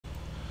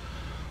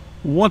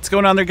What's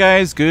going on there,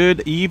 guys?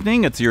 Good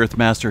evening. It's the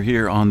Earthmaster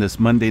here on this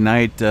Monday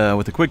night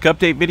with a quick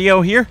update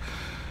video here.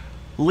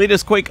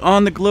 Latest quake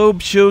on the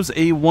globe shows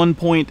a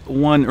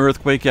 1.1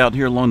 earthquake out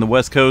here along the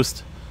west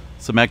coast.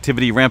 Some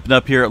activity ramping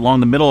up here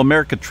along the Middle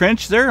America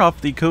Trench there off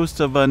the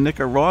coast of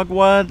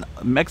Nicaragua,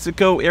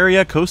 Mexico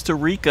area, Costa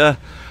Rica.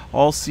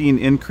 All seeing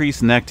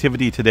increase in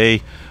activity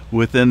today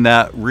within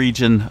that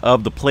region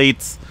of the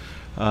plates.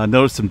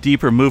 Notice some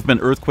deeper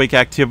movement earthquake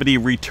activity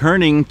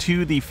returning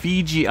to the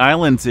Fiji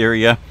Islands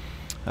area.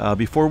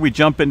 Before we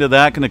jump into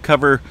that, going to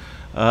cover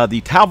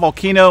the Tau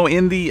volcano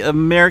in the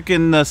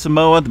American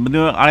Samoa, the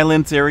Manua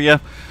Islands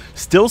area.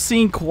 Still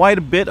seeing quite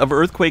a bit of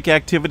earthquake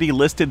activity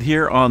listed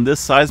here on this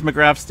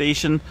seismograph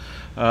station.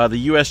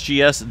 The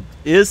USGS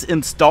is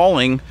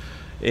installing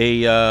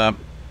a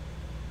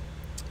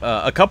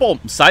couple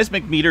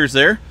seismic meters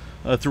there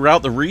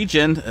throughout the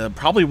region.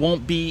 Probably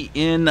won't be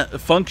in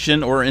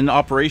function or in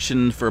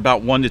operation for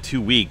about 1 to 2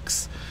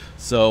 weeks.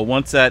 So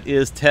once that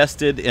is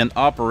tested and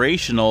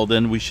operational,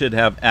 then we should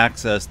have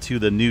access to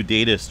the new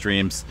data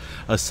streams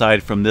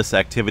aside from this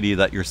activity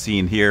that you're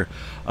seeing here.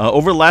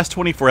 Over the last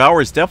 24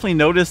 hours, definitely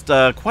noticed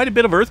quite a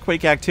bit of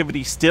earthquake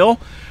activity still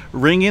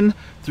ringing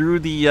through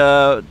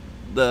the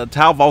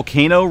Tau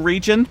volcano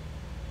region.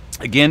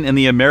 Again, in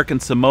the American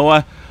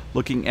Samoa,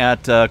 looking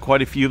at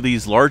quite a few of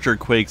these larger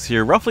quakes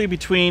here, roughly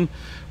between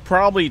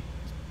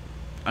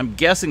I'm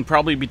guessing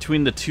probably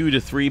between the 2 to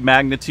 3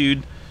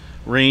 magnitude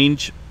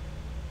range.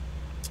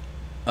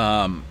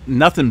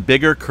 Nothing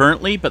bigger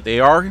currently, but they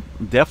are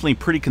definitely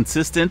pretty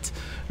consistent.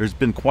 There's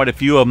been quite a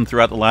few of them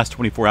throughout the last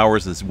 24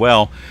 hours as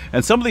well.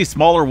 And some of these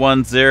smaller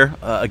ones there,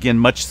 again,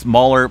 much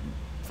smaller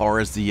as far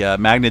as the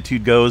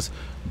magnitude goes,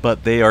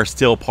 but they are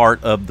still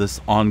part of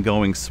this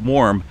ongoing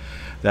swarm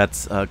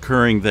that's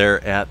occurring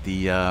there at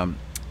the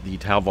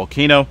Tau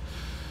volcano.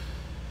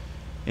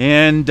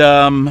 And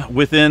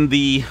within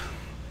the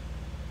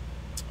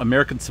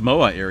American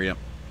Samoa area.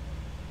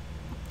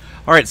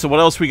 All right, so what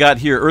else we got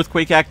here?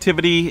 Earthquake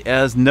activity,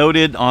 as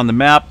noted on the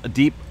map, a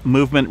deep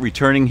movement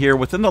returning here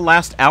within the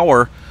last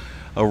hour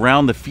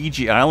around the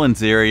Fiji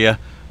Islands area.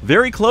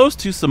 Very close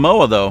to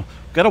Samoa, though.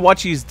 Got to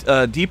watch these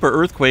deeper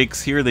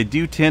earthquakes here. They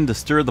do tend to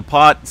stir the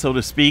pot, so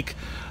to speak,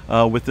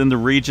 within the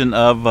region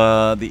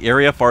of the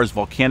area as far as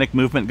volcanic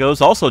movement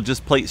goes. Also,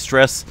 just plate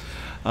stress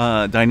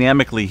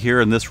dynamically here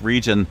in this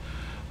region.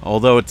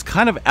 Although it's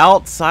kind of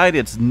outside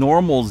its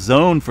normal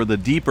zone for the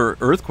deeper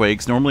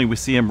earthquakes. Normally we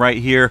see them right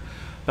here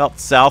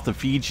about south of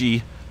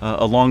Fiji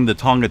along the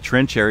Tonga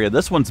Trench area.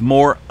 This one's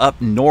more up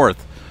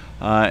north,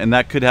 and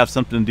that could have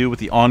something to do with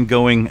the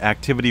ongoing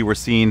activity we're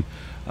seeing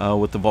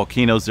with the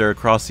volcanoes there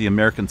across the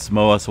American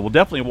Samoa. So we'll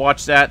definitely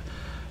watch that,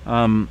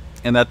 and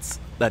that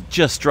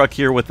just struck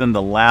here within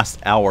the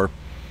last hour.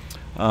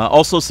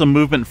 Also some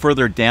movement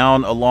further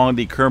down along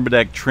the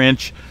Kermadec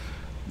Trench,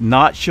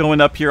 not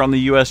showing up here on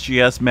the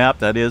USGS map.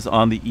 That is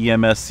on the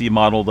EMSC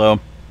model though,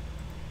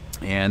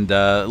 and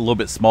a little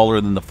bit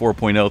smaller than the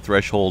 4.0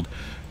 threshold.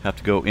 Have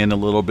to go in a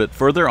little bit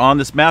further on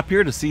this map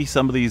here to see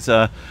some of these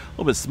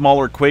little bit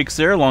smaller quakes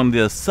there along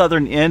the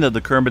southern end of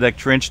the Kermadec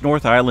Trench,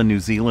 North Island, New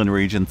Zealand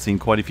region. Seen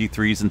quite a few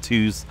 3s and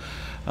 2s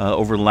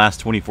over the last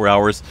 24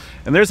 hours.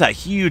 And there's that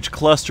huge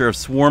cluster of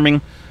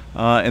swarming,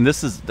 and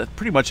that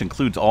pretty much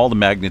includes all the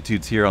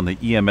magnitudes here on the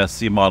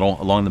EMSC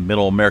model along the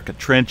Middle America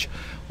Trench.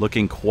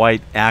 Looking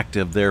quite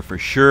active there for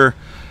sure.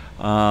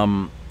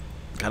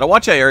 Gotta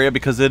watch that area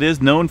because it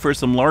is known for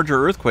some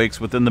larger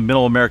earthquakes within the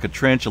Middle America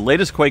Trench. The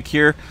latest quake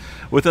here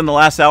within the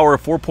last hour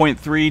of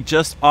 4.3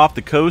 just off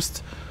the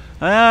coast.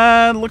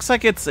 Looks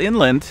like it's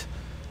inland.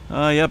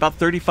 Yeah, about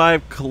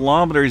 35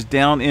 kilometers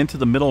down into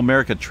the Middle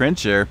America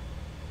Trench there.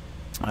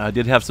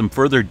 Did have some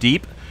further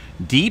deep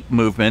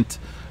movement,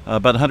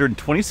 about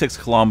 126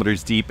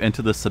 kilometers deep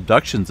into the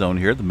subduction zone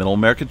here, the Middle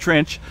America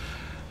Trench.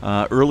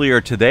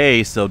 Earlier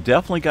today, so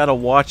definitely got to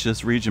watch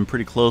this region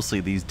pretty closely.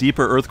 These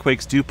deeper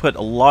earthquakes do put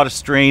a lot of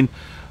strain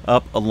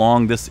up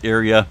along this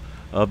area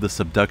of the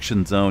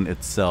subduction zone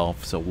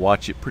itself, so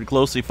watch it pretty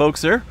closely, folks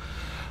there.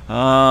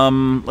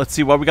 Let's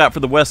see what we got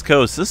for the west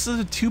coast. This is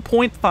a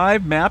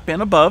 2.5 map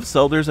and above,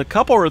 so there's a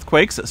couple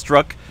earthquakes that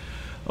struck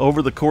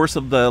over the course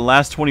of the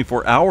last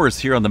 24 hours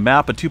here on the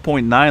map. A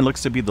 2.9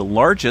 looks to be the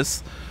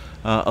largest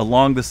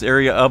along this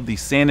area of the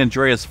San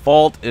Andreas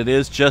Fault. It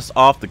is just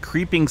off the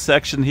creeping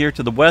section here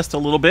to the west a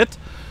little bit.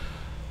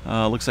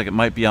 Looks like it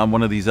might be on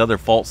one of these other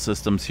fault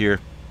systems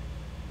here.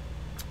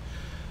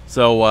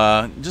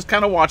 So just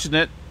kind of watching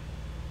it.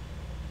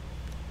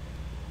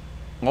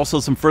 Also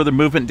some further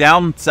movement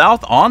down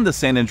south on the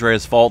San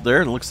Andreas Fault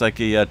there. It looks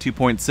like a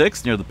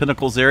 2.6 near the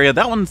Pinnacles area.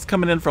 That one's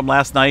coming in from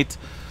last night.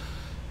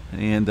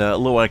 And a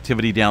little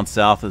activity down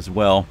south as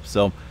well.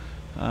 So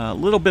a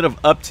little bit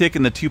of uptick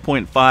in the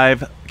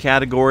 2.5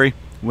 category.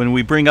 When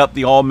we bring up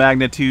the all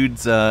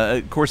magnitudes,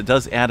 of course it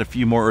does add a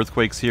few more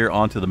earthquakes here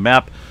onto the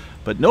map,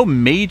 but no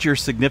major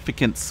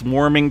significant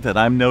swarming that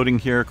I'm noting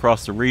here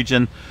across the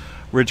region.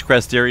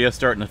 Ridgecrest area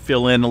starting to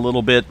fill in a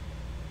little bit,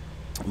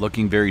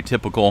 looking very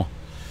typical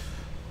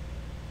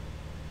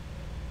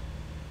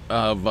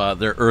of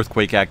their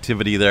earthquake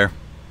activity there.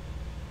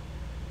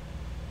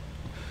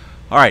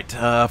 All right,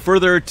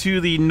 further to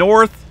the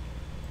north,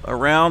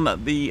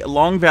 around the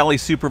Long Valley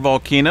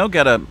supervolcano,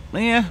 got a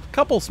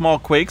couple small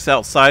quakes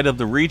outside of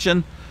the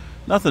region.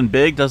 Nothing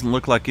big. Doesn't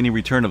look like any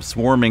return of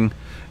swarming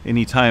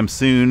anytime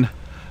soon,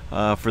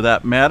 for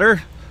that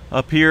matter.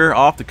 Up here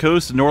off the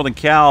coast of northern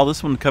Cal,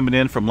 this one coming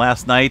in from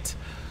last night,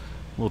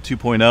 a little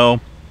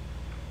 2.0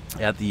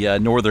 at the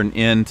northern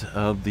end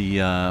of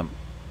the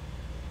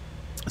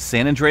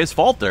San Andreas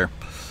Fault there.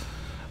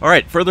 All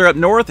right, further up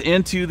north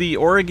into the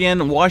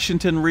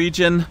Oregon-Washington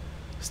region,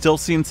 still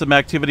seeing some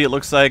activity, it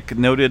looks like,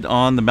 noted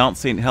on the Mount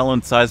St.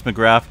 Helens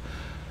seismograph.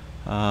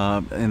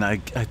 And I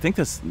think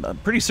this, I'm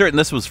pretty certain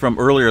this was from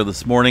earlier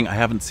this morning. I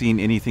haven't seen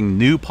anything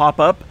new pop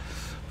up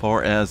as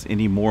far as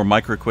any more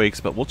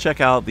microquakes, but we'll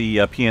check out the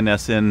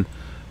PNSN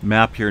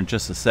map here in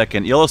just a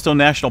second. Yellowstone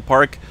National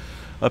Park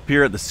up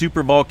here at the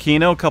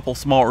supervolcano, a couple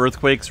small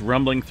earthquakes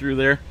rumbling through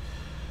there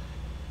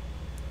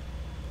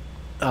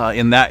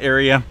in that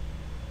area.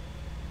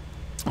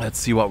 Let's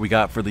see what we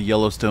got for the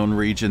Yellowstone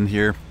region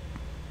here.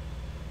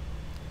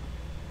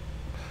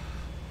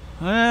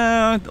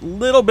 A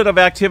little bit of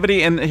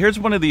activity, and here's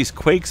one of these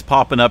quakes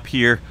popping up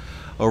here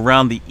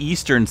around the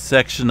eastern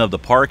section of the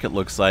park, it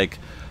looks like.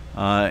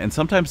 And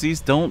sometimes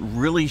these don't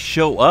really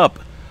show up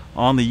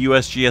on the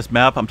USGS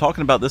map. I'm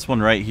talking about this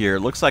one right here. It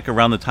looks like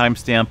around the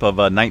timestamp of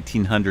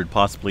 1900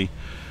 possibly,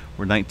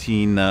 or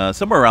 19,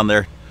 somewhere around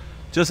there,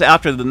 just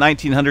after the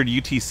 1900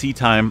 UTC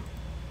time.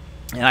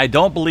 And I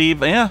don't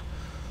believe,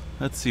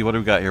 let's see, what do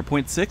we got here?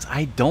 0.6?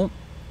 I don't.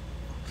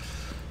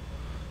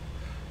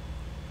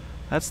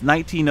 That's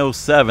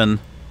 1907.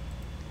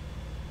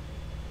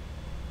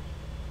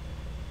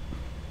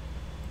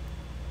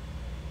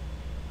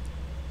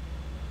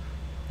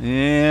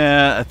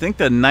 Yeah, I think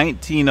the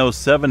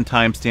 1907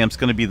 timestamp's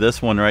going to be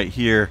this one right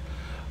here.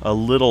 A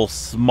little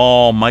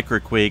small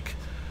microquake,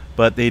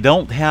 but they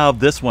don't have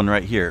this one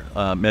right here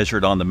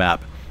measured on the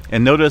map.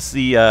 And notice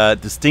the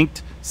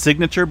distinct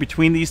signature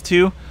between these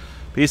two.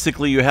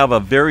 Basically, you have a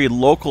very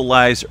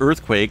localized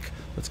earthquake.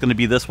 That's going to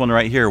be this one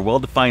right here,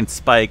 well-defined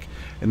spike.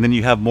 And then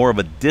you have more of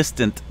a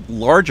distant,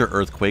 larger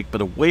earthquake,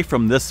 but away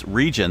from this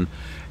region.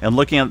 And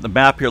looking at the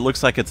map here, it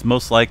looks like it's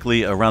most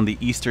likely around the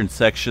eastern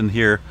section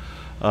here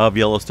of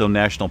Yellowstone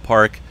National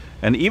Park,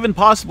 and even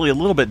possibly a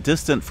little bit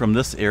distant from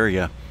this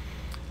area.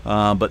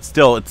 But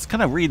still, it's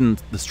kind of reading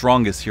the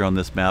strongest here on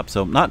this map,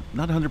 so not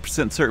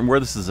 100% certain where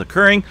this is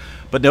occurring,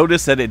 but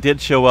notice that it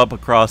did show up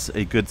across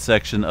a good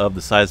section of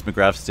the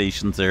seismograph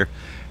stations there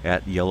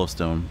at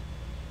Yellowstone.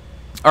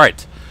 All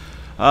right.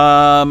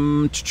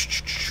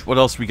 What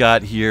else we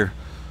got here?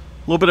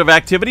 A little bit of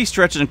activity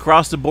stretching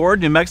across the board.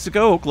 New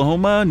Mexico,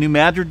 Oklahoma, New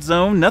Madrid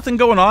zone. Nothing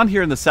going on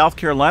here in the South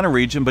Carolina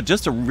region, but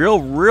just a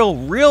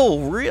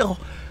real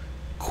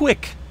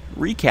quick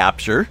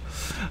recapture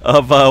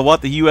of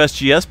what the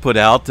USGS put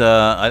out.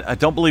 I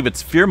don't believe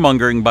it's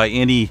fear-mongering by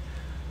any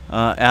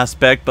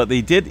aspect, but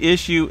they did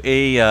issue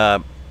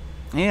a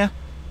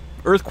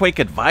earthquake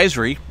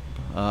advisory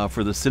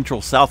for the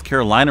central South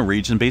Carolina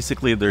region.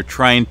 Basically, they're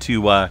trying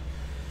to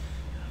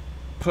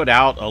put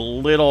out a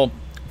little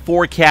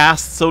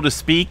forecast, so to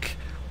speak,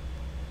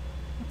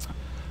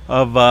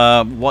 of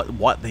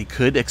what they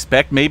could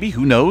expect. Maybe,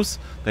 who knows?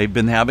 They've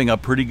been having a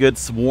pretty good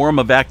swarm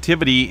of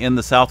activity in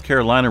the South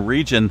Carolina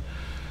region.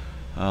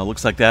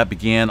 Looks like that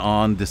began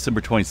on December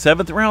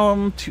 27th,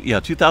 around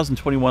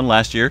 2021,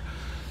 last year,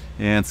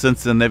 and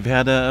since then they've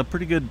had a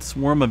pretty good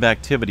swarm of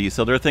activity.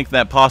 So they're thinking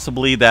that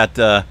possibly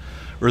that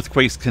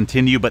earthquakes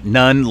continue, but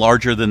none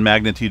larger than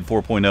magnitude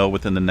 4.0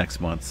 within the next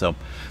month. So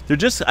they're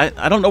just,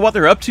 I don't know what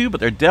they're up to,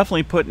 but they're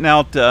definitely putting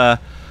out,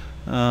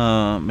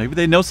 maybe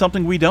they know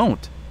something we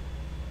don't.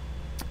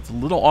 It's a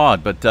little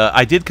odd, but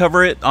I did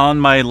cover it on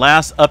my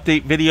last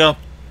update video.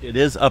 It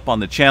is up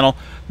on the channel.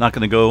 Not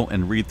going to go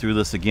and read through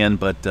this again,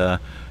 but yeah,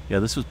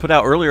 this was put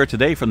out earlier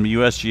today from the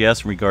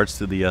USGS in regards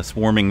to the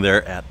swarming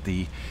there at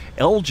the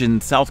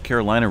Elgin, South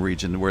Carolina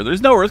region, where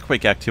there's no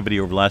earthquake activity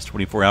over the last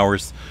 24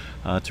 hours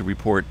to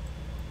report.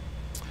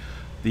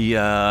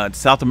 The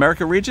South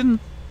America region,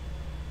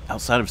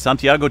 outside of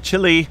Santiago,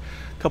 Chile,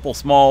 a couple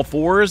small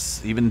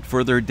fours. Even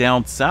further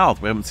down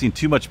south, we haven't seen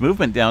too much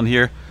movement down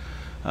here.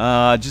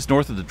 Just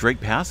north of the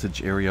Drake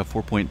Passage area,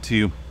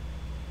 4.2,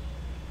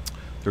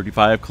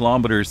 35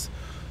 kilometers.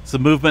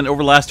 Some movement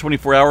over the last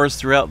 24 hours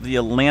throughout the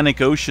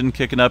Atlantic Ocean,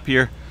 kicking up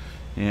here.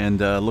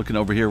 And looking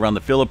over here around the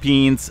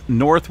Philippines,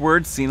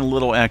 northward, seeing a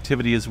little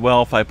activity as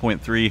well,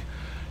 5.3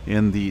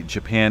 in the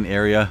Japan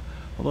area.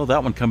 Although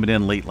that one coming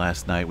in late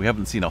last night. We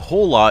haven't seen a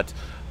whole lot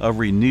of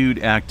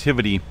renewed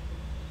activity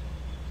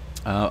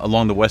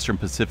along the Western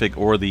Pacific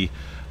or the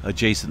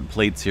adjacent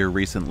plates here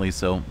recently.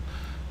 So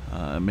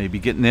maybe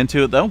getting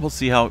into it, though. We'll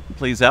see how it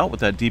plays out with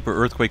that deeper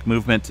earthquake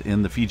movement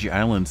in the Fiji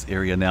Islands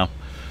area now.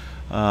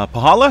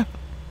 Pahala,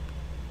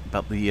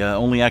 about the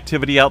only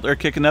activity out there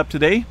kicking up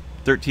today.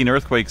 13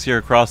 earthquakes here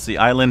across the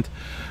island.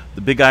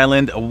 The Big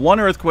Island, one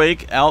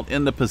earthquake out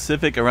in the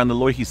Pacific around the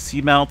Loihi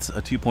Seamounts,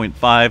 a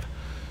 2.5.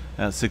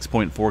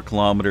 6.4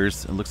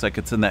 kilometers. It looks like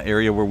it's in that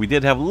area where we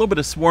did have a little bit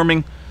of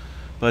swarming,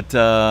 but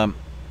yeah,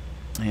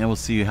 we'll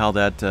see how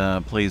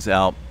that plays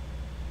out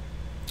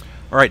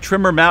All right,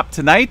 tremor map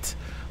tonight,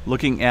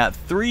 looking at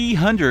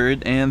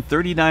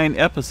 339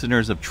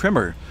 epicenters of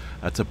tremor.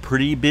 That's a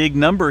pretty big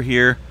number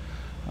here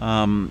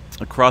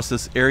across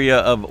this area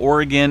of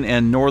Oregon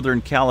and Northern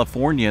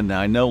California.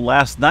 Now, I know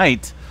last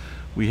night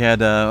we had,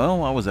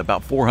 what was it,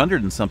 about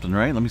 400 and something,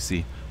 right? Let me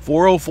see,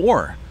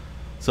 404.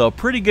 So a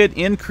pretty good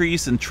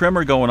increase in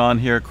tremor going on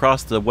here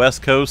across the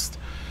west coast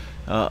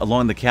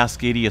along the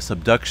Cascadia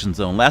Subduction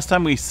Zone. Last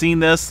time we seen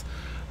this,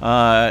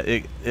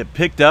 it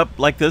picked up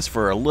like this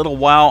for a little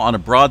while on a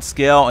broad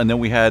scale, and then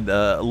we had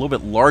a little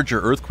bit larger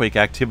earthquake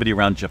activity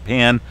around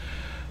Japan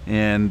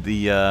and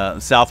the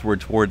southward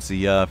towards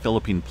the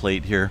Philippine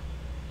plate here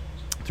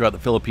throughout the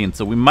Philippines.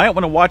 So we might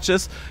want to watch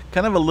this,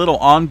 kind of a little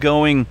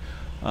ongoing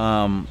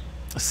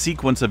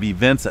sequence of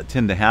events that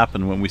tend to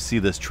happen when we see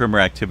this tremor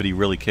activity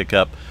really kick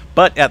up.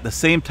 But at the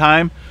same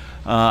time,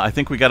 I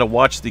think we got to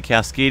watch the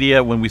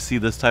Cascadia when we see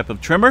this type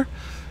of tremor.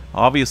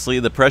 Obviously,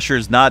 the pressure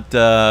is not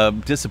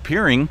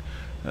disappearing.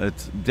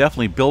 It's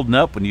definitely building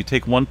up. When you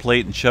take one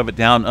plate and shove it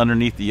down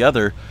underneath the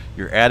other,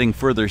 you're adding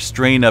further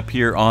strain up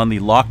here on the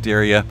locked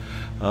area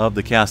of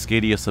the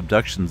Cascadia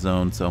Subduction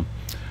Zone. So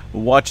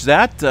we'll watch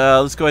that.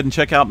 Let's go ahead and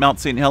check out Mount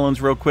St.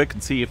 Helens real quick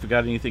and see if we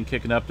got anything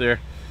kicking up there.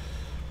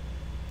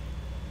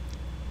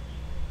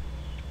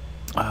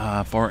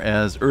 As far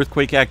as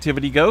earthquake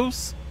activity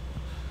goes,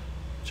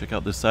 check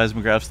out this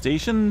seismograph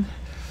station.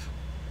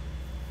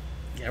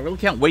 Yeah, I really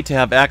can't wait to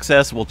have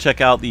access. We'll check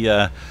out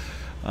the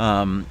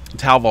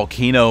Tau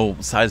Volcano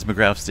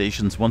seismograph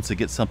stations once they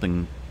get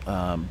something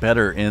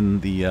better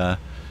in the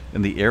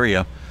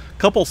area.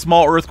 Couple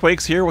small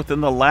earthquakes here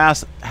within the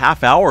last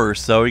half hour or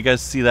so. You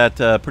guys see that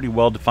pretty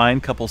well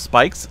defined. Couple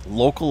spikes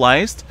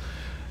localized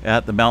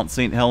at the Mount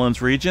St.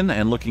 Helens region,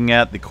 and looking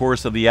at the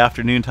course of the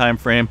afternoon time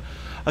frame,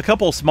 a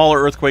couple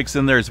smaller earthquakes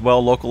in there as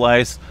well,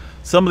 localized.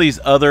 Some of these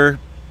other,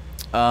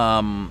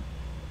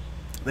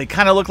 they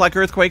kind of look like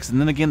earthquakes, and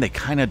then again, they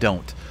kind of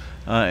don't.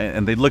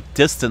 And they look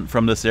distant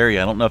from this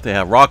area. I don't know if they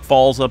have rock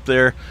falls up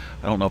there.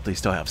 I don't know if they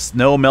still have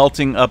snow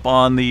melting up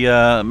on the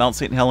Mount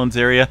St. Helens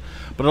area.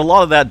 But a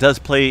lot of that does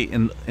play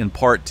in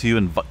part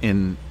to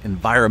in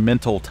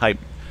environmental type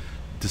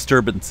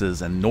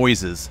disturbances and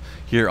noises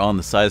here on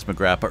the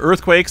seismograph. But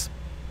earthquakes,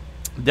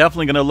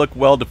 definitely going to look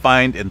well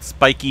defined and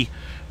spiky.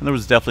 And there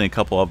was definitely a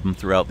couple of them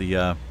throughout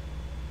the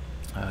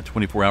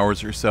 24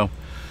 hours or so.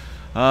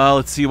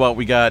 Let's see what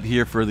we got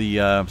here for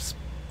the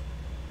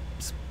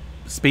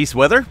space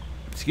weather.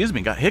 Excuse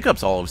me, got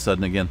hiccups all of a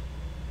sudden again.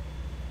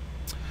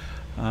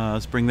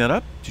 Let's bring that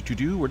up.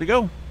 Where'd it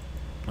go?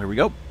 There we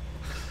go.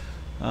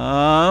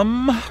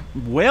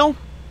 Well,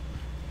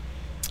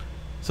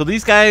 so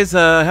these guys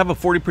have a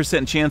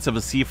 40% chance of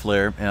a C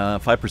flare,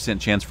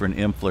 5% chance for an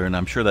M flare, and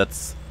I'm sure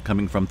that's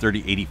coming from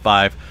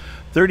 3085.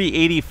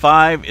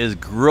 3085 is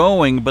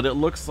growing, but it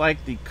looks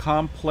like the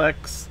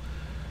complex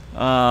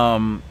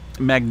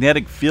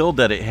magnetic field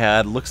that it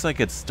had looks like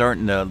it's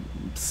starting to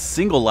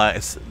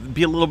singleize,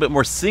 be a little bit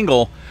more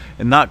single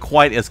and not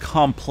quite as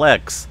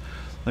complex.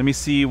 Let me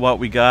see what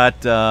we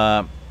got.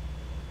 Yeah,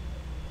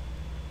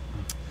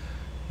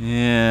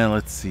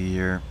 let's see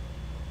here.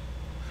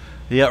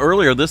 Yeah,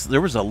 earlier there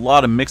was a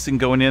lot of mixing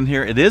going in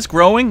here. It is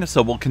growing,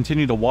 so we'll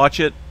continue to watch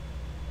it.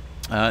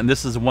 And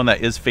this is the one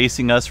that is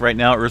facing us right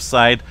now, Earth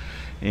side,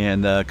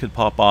 and could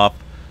pop off.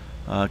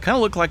 Kind of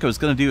looked like it was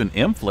going to do an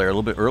M flare a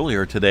little bit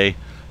earlier today,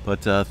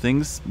 but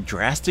things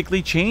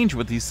drastically change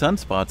with these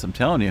sunspots, I'm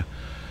telling you.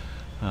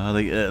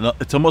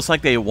 It's almost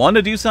like they want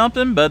to do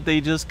something, but they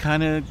just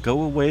kind of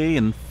go away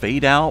and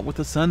fade out with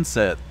the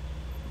sunset,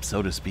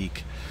 so to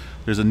speak.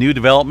 There's a new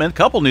development,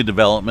 couple new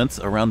developments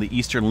around the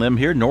eastern limb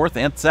here, north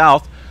and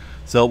south.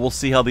 So we'll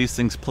see how these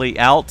things play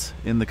out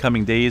in the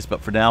coming days.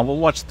 But for now, we'll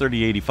watch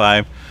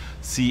 3085,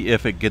 see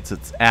if it gets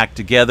its act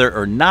together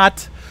or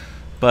not.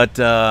 But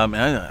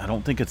I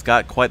don't think it's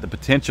got quite the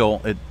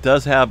potential. It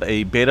does have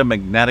a beta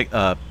magnetic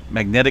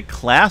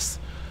class.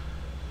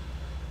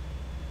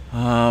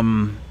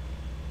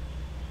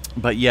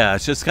 But yeah,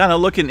 it's just kind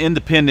of looking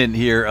independent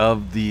here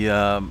of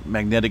the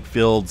magnetic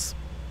fields.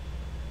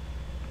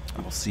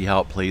 We'll see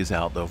how it plays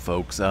out though,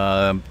 folks.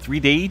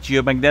 3-day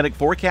geomagnetic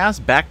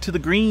forecast, back to the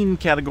green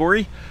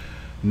category.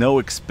 No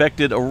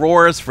expected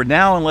auroras for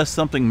now unless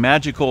something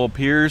magical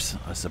appears.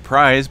 A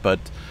surprise,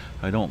 but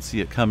I don't see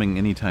it coming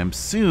anytime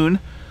soon.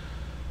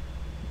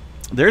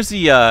 There's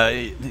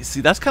the,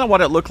 see, that's kind of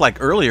what it looked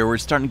like earlier. We're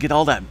starting to get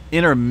all that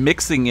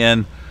intermixing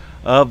in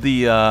of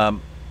the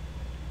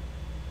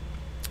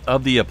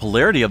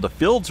polarity of the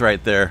fields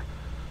right there.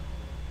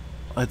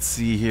 Let's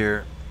see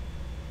here.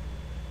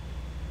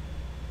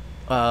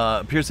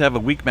 Appears to have a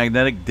weak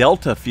magnetic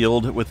delta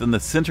field within the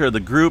center of the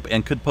group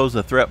and could pose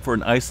a threat for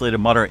an isolated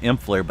moderate M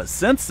flare. But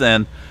since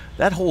then,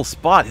 that whole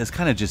spot has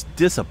kind of just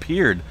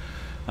disappeared.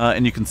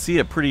 And you can see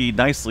it pretty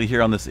nicely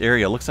here on this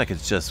area. It looks like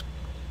it's just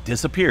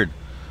disappeared.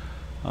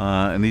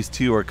 And these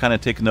two are kind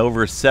of taking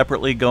over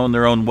separately, going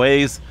their own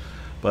ways.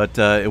 But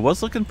it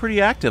was looking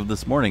pretty active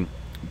this morning.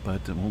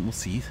 But we'll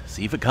see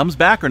if it comes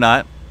back or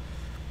not.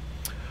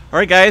 All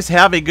right, guys,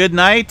 have a good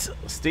night.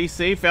 Stay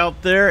safe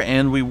out there,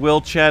 and we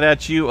will chat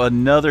at you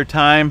another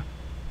time.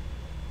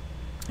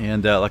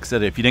 And like I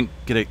said, if you didn't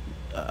get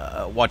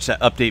watch that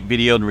update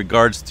video in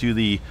regards to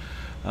the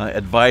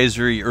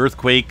advisory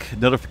earthquake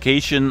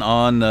notification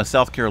on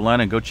South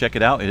Carolina, go check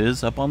it out. It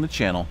is up on the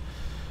channel.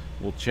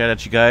 We'll chat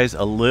at you guys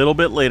a little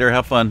bit later.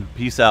 Have fun.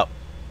 Peace out.